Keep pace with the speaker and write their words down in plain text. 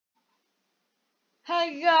Hi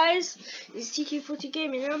guys, it's Tk40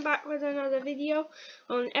 Gaming and I'm back with another video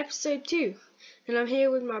on episode 2 and I'm here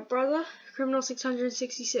with my brother, Criminal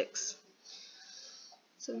 666.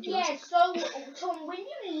 So Tom, when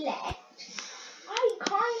you left, I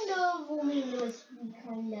found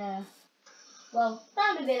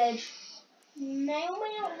a village, may or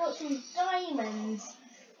may not have got some diamonds,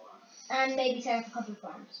 and maybe set up a couple of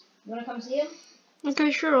farms. You wanna come see him?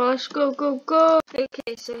 Okay, sure, let's go.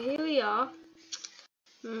 Okay, so here we are.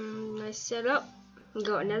 Nice setup. We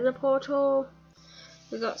got another portal.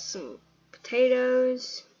 We got some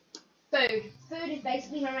potatoes. Food. Food is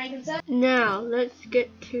basically my main concern. Now, let's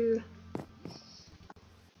get to...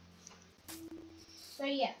 So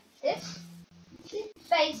yeah, this is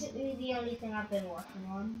basically the only thing I've been working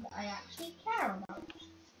on that I actually care about.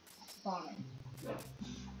 Farming.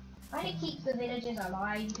 Trying to keep the villagers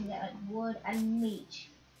alive, you can get like wood and meat.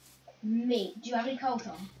 Meat. Do you have any coal,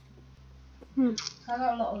 Tom? I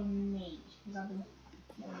got a lot of meat because I've been.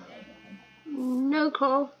 No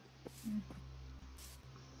call.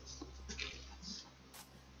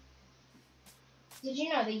 Did you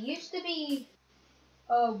know there used to be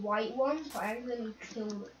white ones, but I accidentally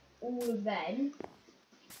killed all of them,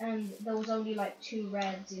 and there was only like 2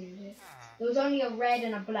 reds in it. There was only a red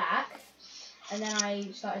and a black, and then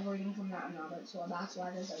I started breeding from that another, so that's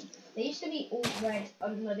why there's like. They used to be all red.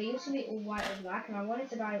 No, they used to be all white and black, and I wanted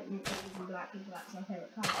to dye them black because that's my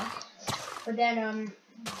favorite color. But then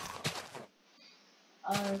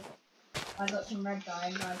I got some red dye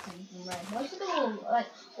and dyed some red. Most of them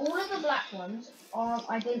all of the black ones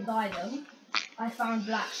I didn't dye them. I found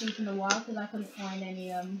black sheep in the wild because I couldn't find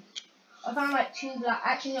any I found like 2 black,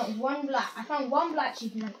 actually not 1 black. I found 1 black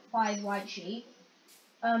sheep and like 5 white sheep.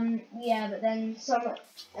 Yeah, but then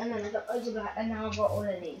and then I got loads of black, and now I've got all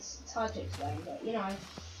of these. It's hard to explain, but you know,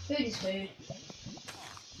 food is food.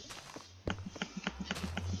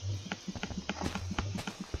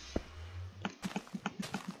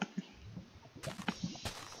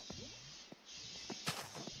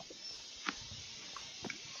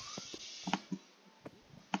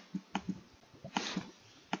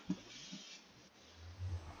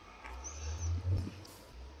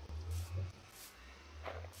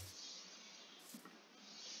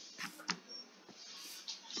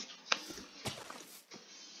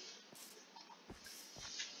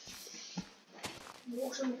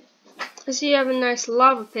 I see you have a nice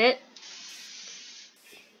lava pit.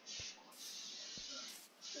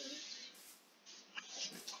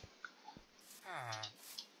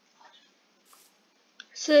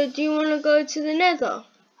 So, do you want to go to the nether?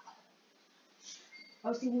 I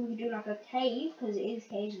was thinking we could do like a cave, because it is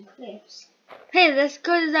caves and cliffs. Hey, let's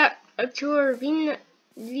go to that to a ravine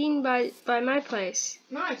by my place.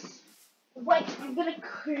 Nice. Wait, I'm gonna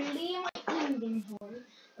clear my inventory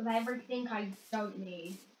of everything I don't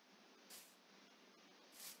need.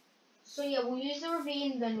 So yeah, we'll use the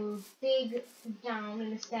ravine, then we'll dig down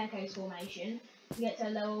in a staircase formation to get to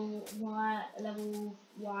level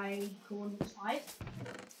Y coordinates 5.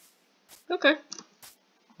 Okay.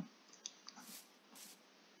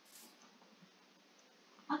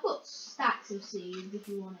 I've got stacks of seeds if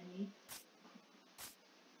you want any.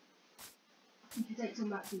 You can take some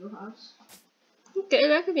back to your house. Okay,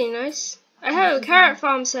 that could be nice. I have a carrot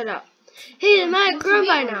farm set up. Hey, it might grow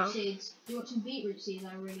by now. Seeds? Do you want some beetroot seeds?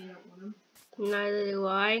 I really don't want them. Neither do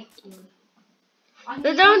I. Good.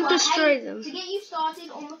 But don't destroy them. To get you started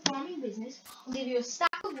on the farming business, I'll give you a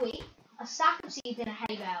stack of wheat, a stack of seeds, and a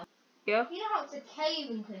hay bale. Yeah. You know how it's a cave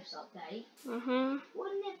and cliffs update?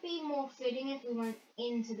 Wouldn't it be more fitting if we went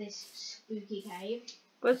into this spooky cave?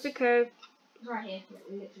 What's the cave? It's right here,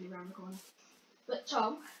 literally around the corner. But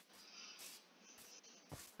Tom,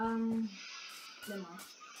 never mind.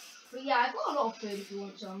 But yeah, I've got a lot of food if you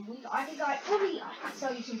want some. I think I can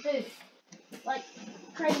sell you some food. Like,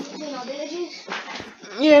 trading between our villages.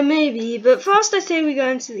 Yeah, maybe. But first I say we go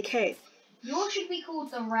into the cave. Yours should be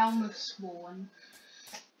called the Realm of Spawn.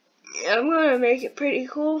 Yeah, I'm gonna make it pretty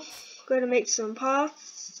cool. Gonna make some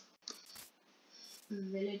paths.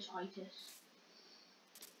 Village-itis.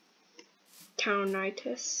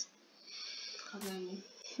 Townitis.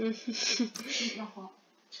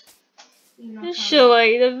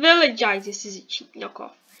 Surely, the villagitis is a cheap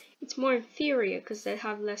knockoff. It's more inferior because they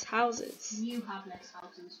have less houses. You have less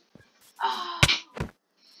houses.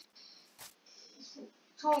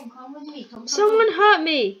 Tom, come with me. Tom, Someone hurt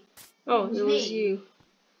me. Oh, it was you.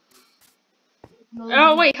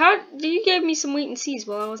 Oh wait, how? You gave me some wheat and seeds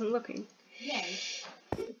while I wasn't looking. Yes.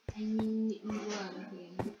 And you were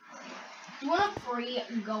looking. You want a free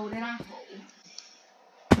golden apple?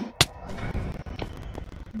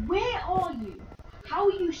 Where are you? How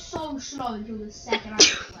are you so slow until the second I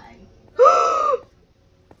play?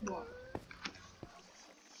 What?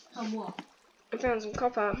 What? I found some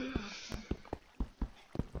copper.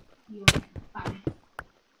 You bang.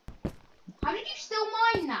 How did you still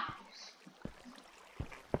mine that?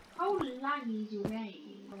 How laggy is your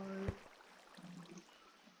game?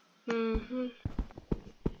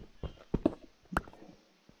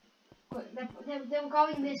 They were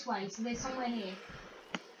going this way, so there's somewhere here.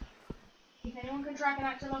 If anyone can track an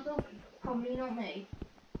axolotl, probably not me.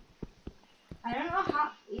 I don't know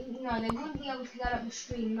how. No, they wouldn't be able to get up the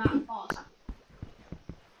stream that fast.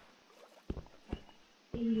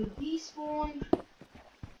 Either despawned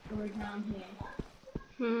or down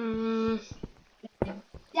here.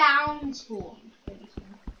 Down spawned.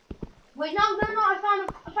 Wait, no, I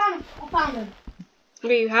found him. What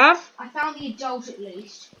do you have? I found the adult at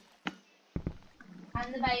least.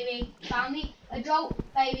 And the baby. Found the adult,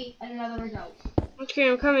 baby, and another adult. Okay,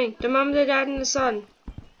 I'm coming. The mum, the dad, and the son.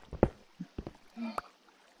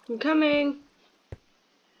 I'm coming.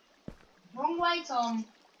 Wrong way, Tom.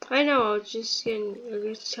 I know, I was just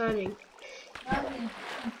turning. Okay.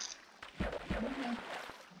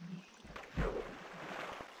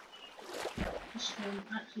 Just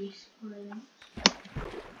actually sprint.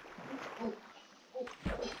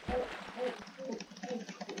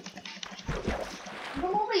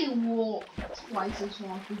 Probably walk twice as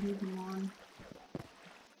fast as you can run.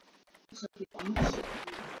 So I'm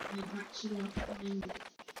actually gonna find it.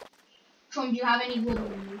 Tom, do you have any wood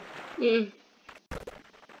on you?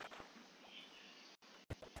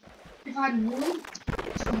 If I had wood,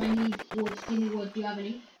 Tom, I need wood. Give me wood. Do you have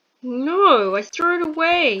any? No, I throw it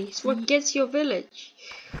away. It's what gets your village.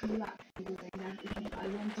 You actually do that. I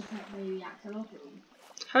want to put the axolotl.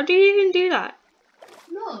 How do you even do that?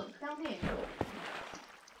 Look, down here.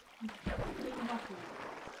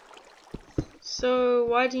 So,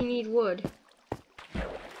 why do you need wood?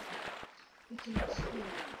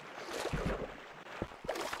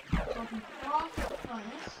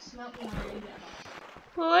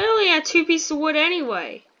 Well, I only had 2 pieces of wood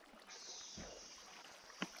anyway.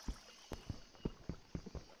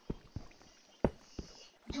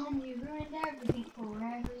 Tom, you ruined everything for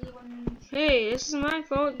everyone. Hey, this is my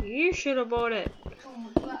fault. You should have bought it. Tom,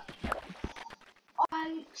 but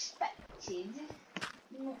I expected.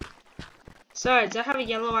 Besides, I have a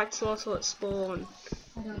yellow axolotl at spawn.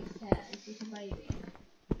 I don't care. It's just a baby.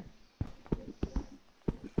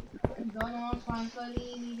 I'm going on, so I'm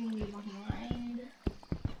slowly leaving you behind.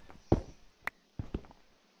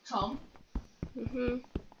 Tom.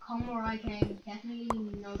 Come where I came. Definitely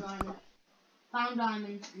no diamond. Found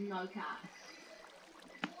diamonds, no cap.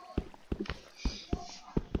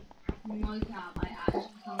 No cap, I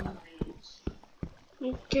actually found diamonds.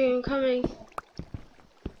 Okay, I'm coming.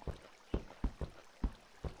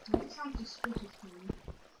 That sounds suspicious to me.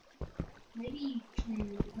 Maybe you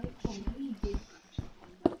did find diamonds.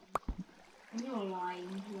 And you're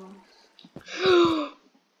lying to us.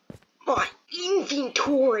 My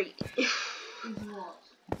inventory! Is what?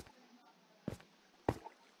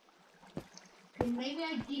 Maybe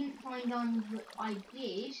I didn't find diamonds, but I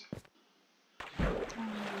did.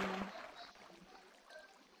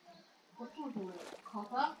 What's more to it?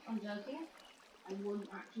 Copper? I'm joking. I wouldn't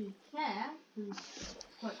actually care, because it's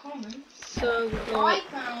quite common. So we I got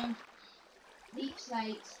found deep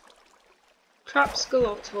slate trap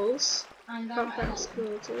skeletals. and Compact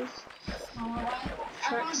skeletals.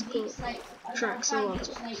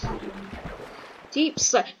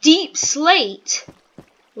 Deep slate.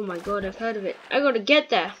 Oh my god, I've heard of it. I gotta get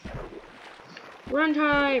there. Run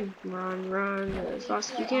time. Run as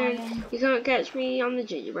fast as you can. You can't catch me. I'm the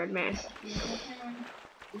gingerbread man.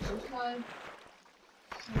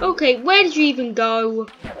 Okay, where did you even go?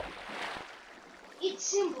 It's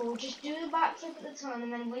simple. Just do a backflip at the time,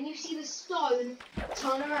 and then when you see the stone,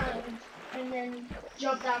 turn around and then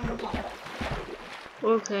jump down the top.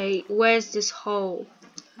 Okay, where's this hole?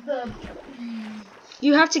 The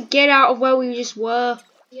You have to get out of where we just were.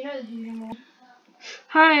 you know the fusion wall.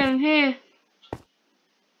 Hi, I'm here.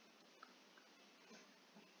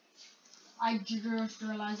 I just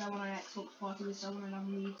realised I want an Xbox party with someone and I've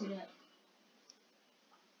muted it.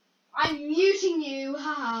 I'm muting you,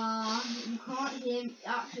 haha. You can't hear me.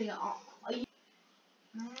 Actually, are you?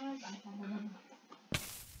 It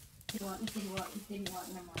didn't work,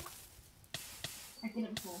 never mind. I did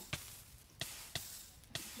it before.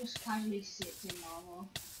 Just casually sits in lava.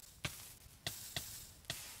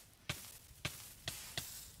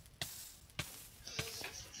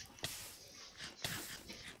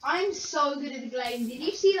 I'm so good at the game. Did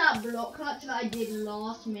you see that block clutch that I did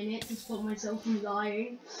last minute to stop myself from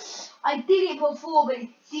dying? I did it before, but it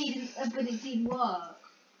didn't work.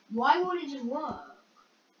 Why would it just work?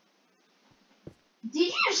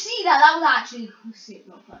 Did you see that? That was actually a sick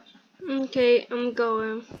block. Okay, I'm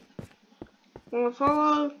going. I want to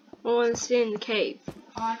follow. I want to stay in the cave. Oh,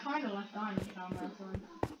 I kind of left diamonds down there, so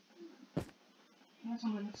I guess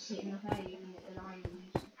I'm going to sit in the cave and get the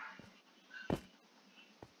diamonds.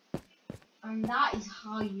 And that is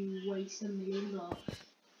how you waste 1,000,000 blocks.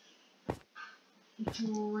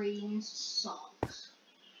 Dreams sucks.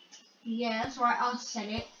 Yeah, that's right, I said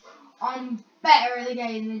it. I'm better at the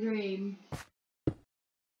game than the dream.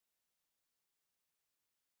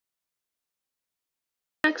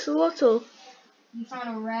 Axolotl. You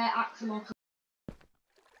found a rare axolotl.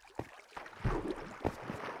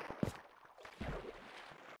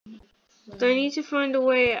 Do I need to find a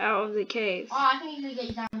way out of the cave? Oh, I can easily get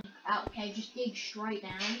you down out of the cave. Just dig straight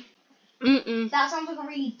down. Mm-mm. That sounds like a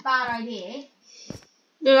really bad idea.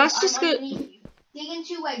 No, that's just good. Dig in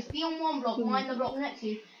 2 ways. Be on one block, mine the block next to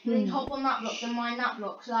you, and then hop on that block, then mine that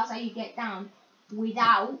block. So that's how you get down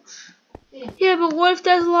without. Yeah, but what if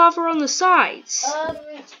there's lava on the sides?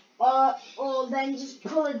 Or then just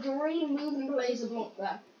pull a green moving blazer block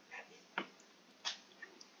there.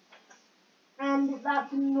 And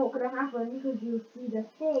that's not going to happen because you'll see the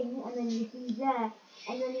thing and then you see there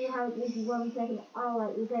and then you have it maybe 1 second. Oh,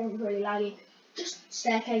 like the game's really laggy. Just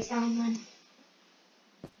staircase down then.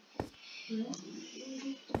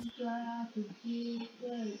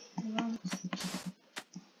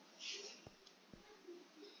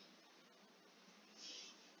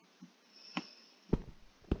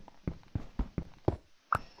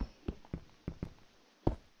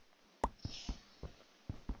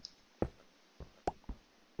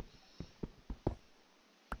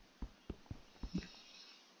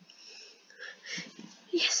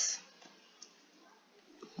 Yes.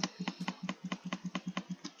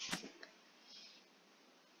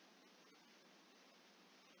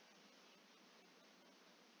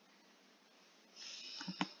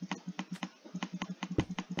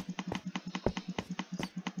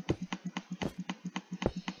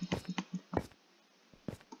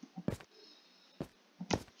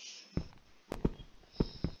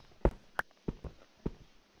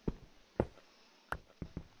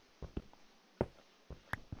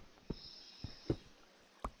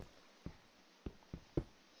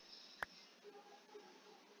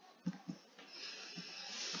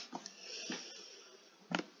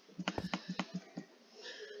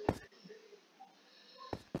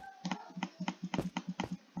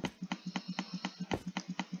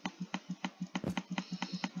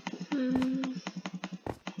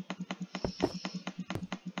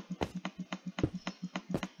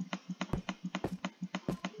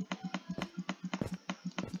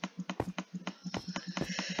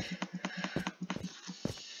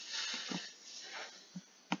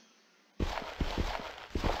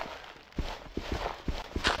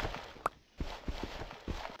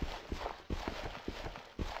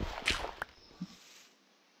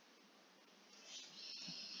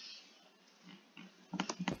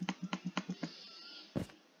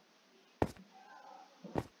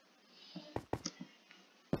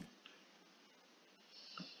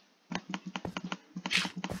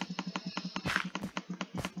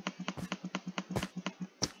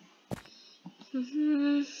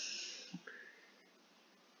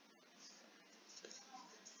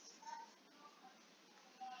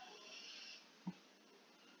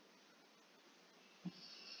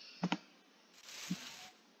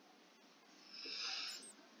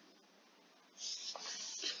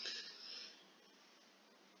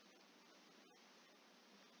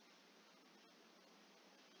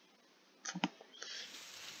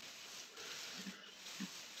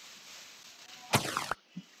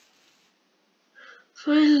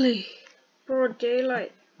 Finally, broad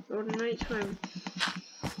daylight or nighttime.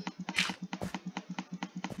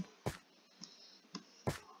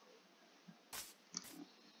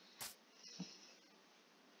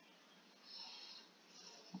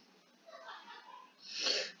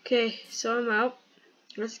 Okay, so I'm out.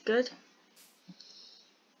 That's good.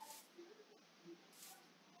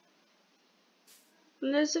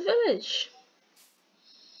 And there's the village.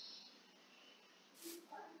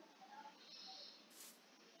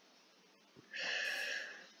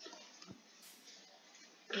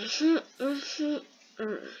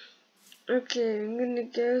 Okay, I'm gonna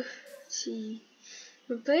go see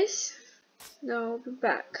my place. Now I'll be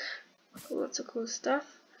back. Lots of cool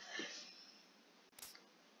stuff.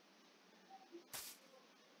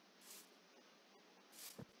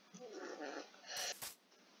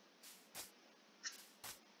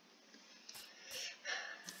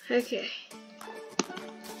 Okay.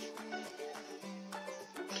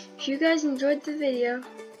 If you guys enjoyed the video,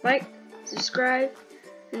 like, subscribe,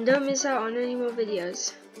 and don't miss out on any more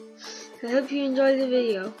videos. I hope you enjoyed the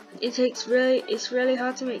video. It's really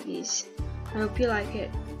hard to make these. I hope you like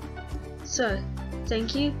it. So,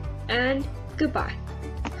 thank you and goodbye.